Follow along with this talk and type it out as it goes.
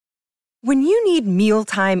When you need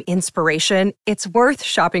mealtime inspiration, it's worth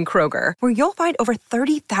shopping Kroger, where you'll find over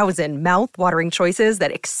 30,000 mouth-watering choices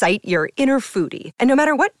that excite your inner foodie. And no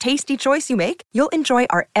matter what tasty choice you make, you'll enjoy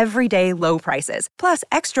our everyday low prices, plus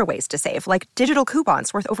extra ways to save, like digital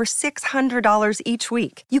coupons worth over $600 each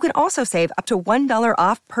week. You can also save up to $1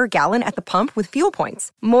 off per gallon at the pump with fuel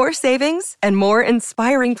points. More savings and more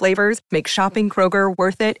inspiring flavors make shopping Kroger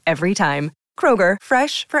worth it every time. Kroger,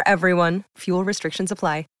 fresh for everyone. Fuel restrictions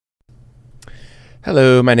apply.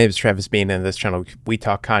 Hello, my name is Travis Bean, and this channel we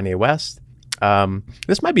talk Kanye West.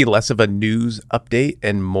 This might be less of a news update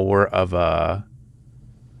and more of an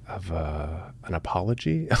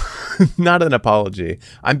apology. Not an apology.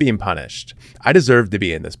 I'm being punished. I deserve to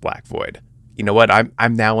be in this black void. You know what?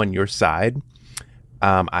 I'm now on your side.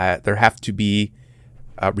 There have to be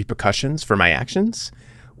repercussions for my actions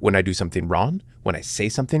when I do something wrong, when I say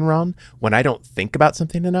something wrong, when I don't think about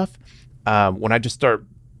something enough, when I just start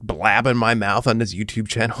blabbing my mouth on this YouTube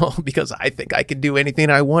channel because I think I can do anything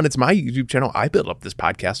I want. It's my YouTube channel. I built up this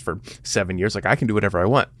podcast for 7 years. Like, I can do whatever I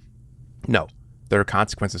want. No, there are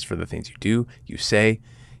consequences for the things you do, you say,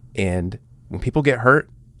 and when people get hurt,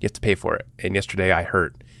 you have to pay for it. And yesterday I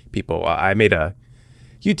hurt people. I made a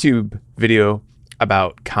YouTube video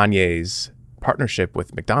about Kanye's partnership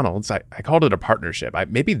with McDonald's. I called it a partnership.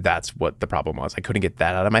 Maybe that's what the problem was. I couldn't get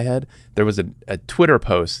that out of my head. There was a Twitter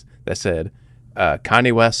post that said,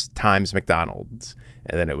 Kanye West times McDonald's,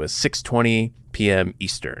 and then it was 6:20 p.m.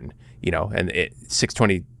 Eastern, and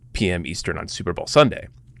 6:20 p.m. Eastern on Super Bowl Sunday.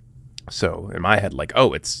 So in my head, like,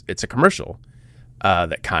 oh, it's a commercial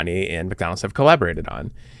that Kanye and McDonald's have collaborated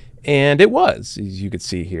on, and it was, as you could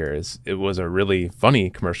see here, it was a really funny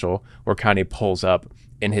commercial where Kanye pulls up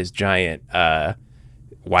in his giant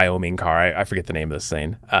Wyoming car. I forget the name of this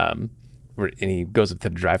thing. And he goes up to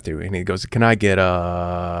the drive-thru and he goes, "Can I get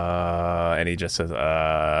and he just says,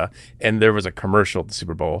 and there was a commercial at the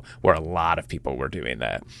Super Bowl where a lot of people were doing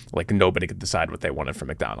that. Like, nobody could decide what they wanted from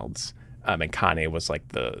McDonald's. And Kanye was like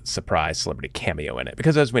the surprise celebrity cameo in it.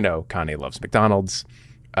 Because as we know, Kanye loves McDonald's.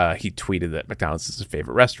 He tweeted that McDonald's is his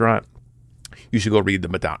favorite restaurant. You should go read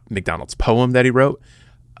the McDonald's poem that he wrote.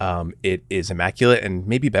 It is immaculate and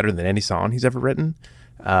maybe better than any song he's ever written.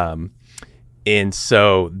 And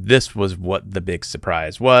so this was what the big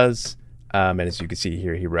surprise was. And as you can see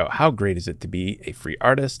here, he wrote, "How great is it to be a free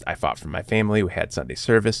artist? I fought for my family. We had Sunday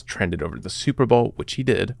service, trended over the Super Bowl," which he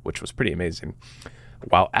did, which was pretty amazing.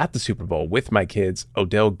 "While at the Super Bowl with my kids,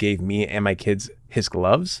 Odell gave me and my kids his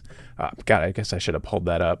gloves." God, I guess I should have pulled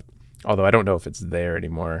that up. Although I don't know if it's there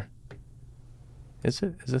anymore. Is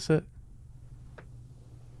it? Is this it?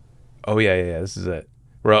 Oh, yeah. This is it.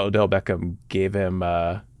 Where Odell Beckham gave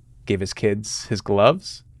his kids his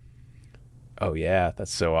gloves. Oh yeah,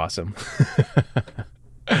 that's so awesome.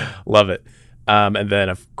 Love it. And then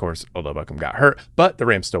of course Odell Beckham got hurt, but the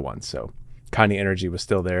Rams still won. So Kanye energy was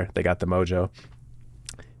still there. They got the mojo.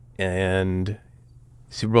 And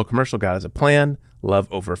Super Bowl commercial got as a plan. Love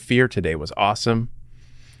over fear today was awesome.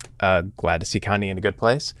 Glad to see Kanye in a good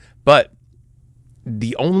place. But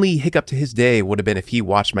the only hiccup to his day would have been if he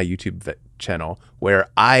watched my YouTube channel where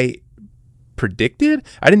I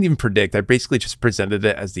didn't even predict. I basically just presented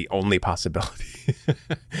it as the only possibility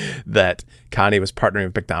that Kanye was partnering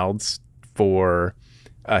with McDonald's for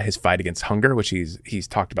his fight against hunger, which he's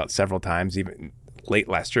talked about several times. Even late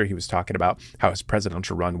last year, he was talking about how his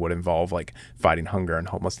presidential run would involve like fighting hunger and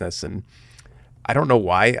homelessness. And I don't know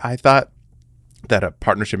why I thought that a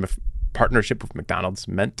partnership with McDonald's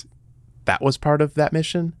meant that was part of that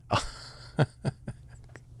mission.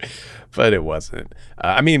 But it wasn't.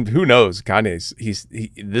 I mean, who knows? Kanye's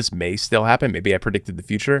this may still happen. Maybe I predicted the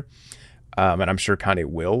future, and I'm sure Kanye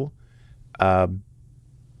will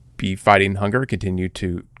be fighting hunger, continue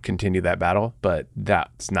that battle. But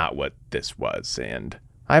that's not what this was, and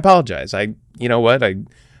I apologize. You know what? I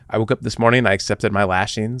woke up this morning. I accepted my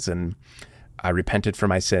lashings, and I repented for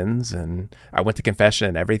my sins, and I went to confession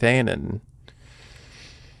and everything, and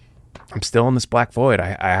I'm still in this black void.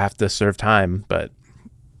 I have to serve time, but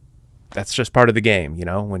that's just part of the game,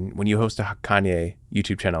 when you host a Kanye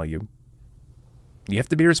YouTube channel, you have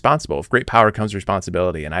to be responsible. With great power comes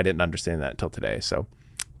responsibility, and I didn't understand that until today. So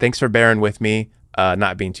thanks for bearing with me,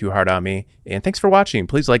 not being too hard on me, and thanks for watching.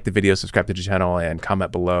 Please like the video, subscribe to the channel, and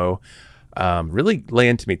comment below. Really lay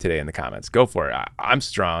into me today in the comments. Go for it. I'm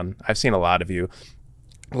strong. I've seen a lot of you.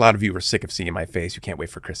 A lot of you were sick of seeing my face. You can't wait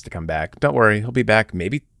for Chris to come back. Don't worry. He'll be back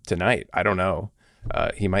maybe tonight. I don't know.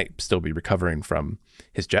 He might still be recovering from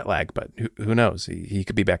his jet lag, but who knows? He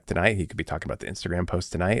could be back tonight. He could be talking about the Instagram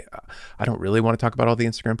post tonight. I don't really want to talk about all the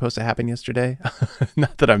Instagram posts that happened yesterday.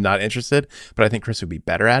 Not that I'm not interested, but I think Chris would be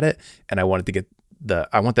better at it. And I wanted to get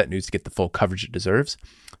that news to get the full coverage it deserves.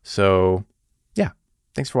 So yeah,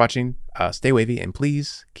 thanks for watching. Stay wavy and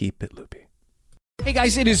please keep it loopy. Hey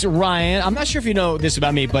guys, it is Ryan. I'm not sure if you know this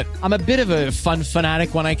about me, but I'm a bit of a fun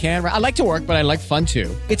fanatic when I can. I like to work, but I like fun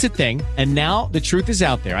too. It's a thing. And now the truth is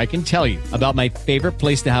out there. I can tell you about my favorite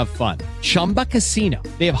place to have fun. Chumba Casino.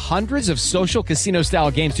 They have hundreds of social casino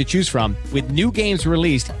style games to choose from with new games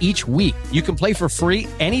released each week. You can play for free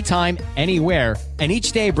anytime, anywhere. And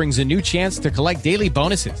each day brings a new chance to collect daily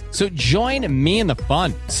bonuses. So join me in the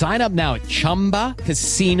fun. Sign up now at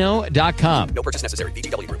ChumbaCasino.com. No purchase necessary.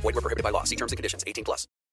 VGW Group. Void where prohibited by law. See terms and conditions. 18+.